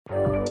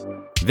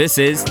This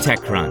is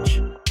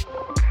TechCrunch.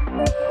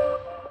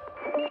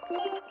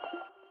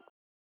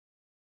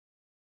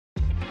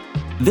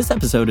 This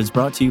episode is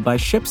brought to you by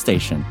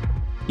ShipStation.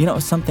 You know,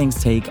 some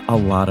things take a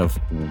lot of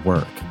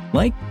work,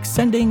 like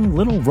sending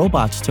little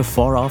robots to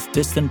far-off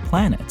distant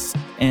planets.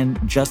 And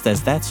just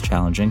as that's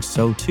challenging,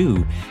 so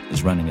too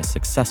is running a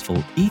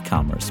successful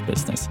e-commerce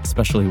business,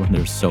 especially when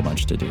there's so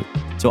much to do.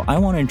 So I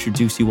want to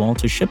introduce you all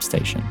to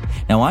ShipStation.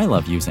 Now, I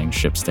love using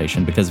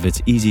ShipStation because of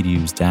its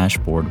easy-to-use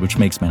dashboard, which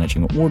makes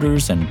managing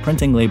orders and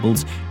printing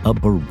labels a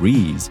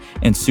breeze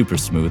and super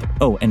smooth.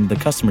 Oh, and the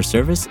customer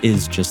service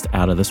is just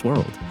out of this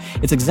world.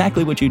 It's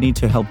exactly what you need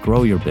to help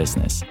grow your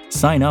business.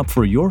 Sign up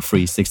for your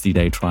free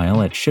 60-day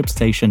trial at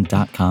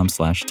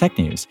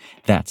shipstation.com/technews.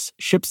 That's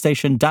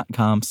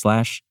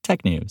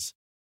shipstation.com/technews.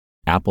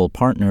 Apple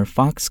partner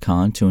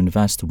Foxconn to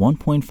invest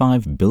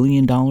 $1.5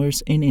 billion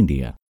in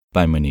India,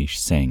 by Manish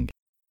Singh.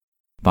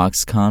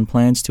 Foxconn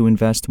plans to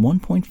invest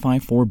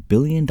 $1.54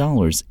 billion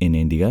in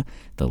India,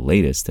 the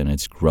latest in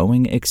its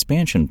growing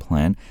expansion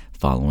plan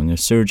following a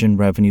surge in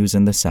revenues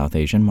in the South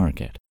Asian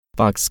market.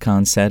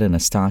 Foxconn said in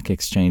a stock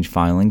exchange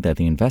filing that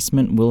the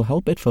investment will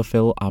help it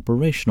fulfill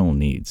operational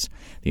needs.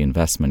 The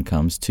investment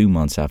comes 2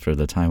 months after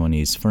the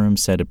Taiwanese firm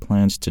said it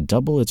plans to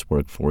double its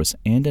workforce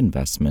and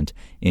investment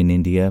in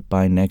India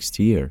by next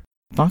year.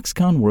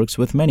 Foxconn works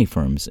with many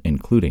firms,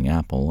 including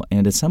Apple,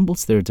 and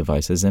assembles their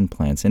devices and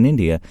plants in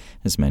India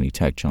as many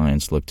tech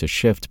giants look to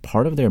shift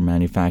part of their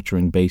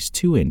manufacturing base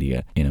to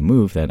India in a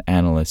move that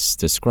analysts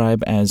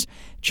describe as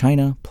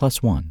China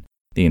plus one.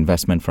 The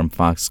investment from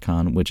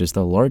Foxconn, which is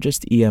the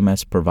largest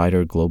EMS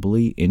provider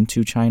globally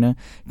into China,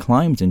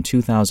 climbed in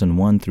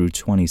 2001 through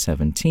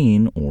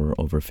 2017, or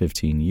over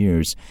 15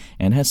 years,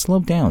 and has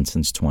slowed down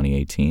since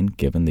 2018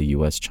 given the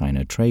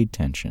U.S.-China trade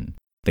tension.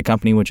 The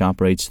company, which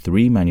operates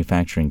 3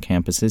 manufacturing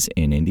campuses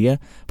in India,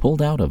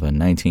 pulled out of a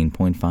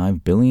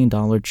 $19.5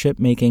 billion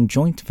chip-making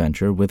joint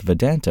venture with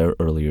Vedanta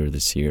earlier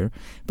this year,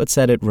 but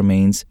said it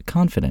remains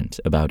confident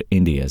about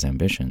India's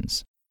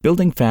ambitions.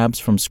 Building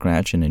fabs from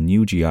scratch in a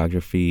new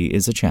geography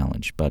is a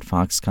challenge, but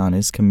Foxconn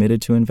is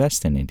committed to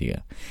invest in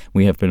India.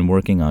 We have been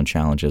working on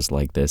challenges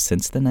like this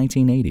since the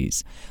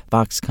 1980s.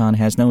 Foxconn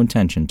has no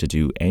intention to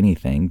do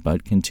anything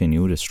but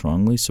continue to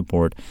strongly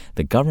support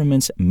the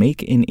government's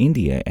Make in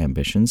India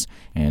ambitions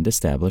and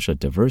establish a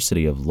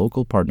diversity of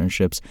local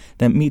partnerships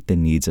that meet the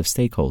needs of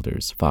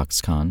stakeholders,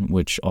 Foxconn,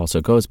 which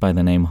also goes by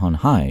the name Hon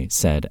Hai,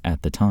 said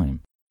at the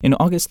time. In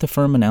August, the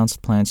firm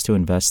announced plans to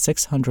invest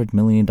 $600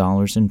 million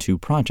in 2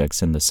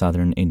 projects in the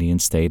southern Indian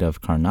state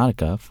of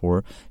Karnataka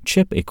for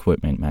chip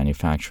equipment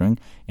manufacturing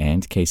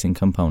and casing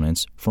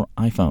components for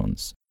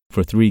iPhones.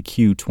 For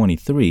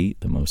 3Q23,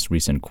 the most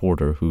recent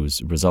quarter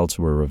whose results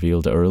were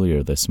revealed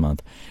earlier this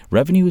month,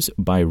 revenues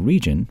by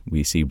region,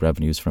 we see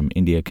revenues from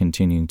India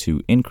continuing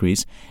to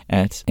increase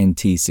at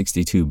NT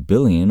 62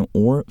 billion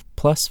or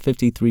plus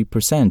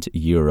 53%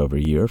 year over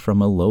year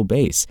from a low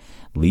base,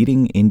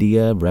 leading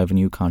India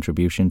revenue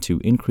contribution to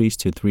increase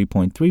to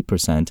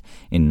 3.3%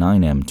 in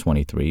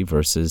 9M23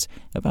 versus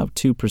about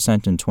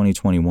 2% in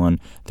 2021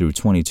 through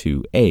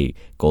 22A,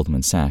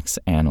 Goldman Sachs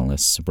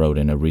analysts wrote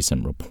in a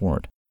recent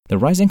report. The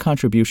rising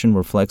contribution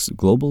reflects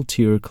global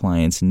tier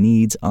clients'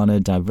 needs on a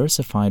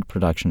diversified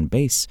production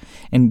base,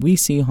 and we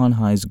see Hon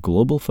Hai's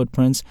global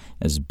footprints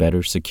as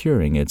better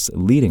securing its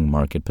leading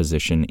market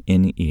position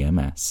in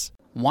EMS.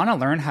 Want to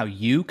learn how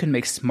you can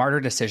make smarter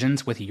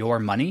decisions with your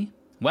money?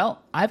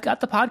 Well, I've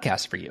got the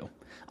podcast for you.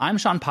 I'm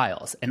Sean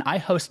Piles, and I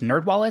host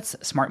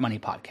NerdWallet's Smart Money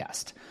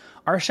Podcast.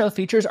 Our show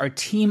features our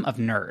team of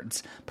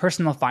nerds,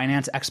 personal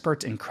finance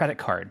experts in credit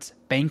cards,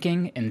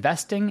 banking,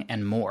 investing,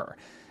 and more.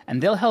 And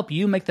they'll help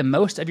you make the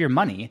most of your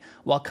money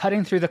while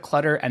cutting through the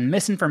clutter and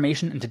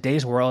misinformation in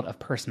today's world of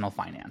personal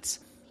finance.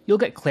 You'll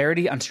get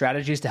clarity on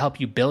strategies to help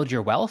you build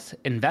your wealth,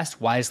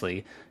 invest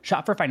wisely,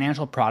 shop for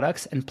financial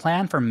products, and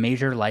plan for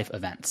major life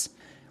events.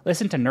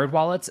 Listen to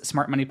NerdWallet's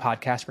Smart Money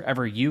Podcast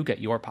wherever you get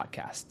your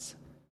podcasts.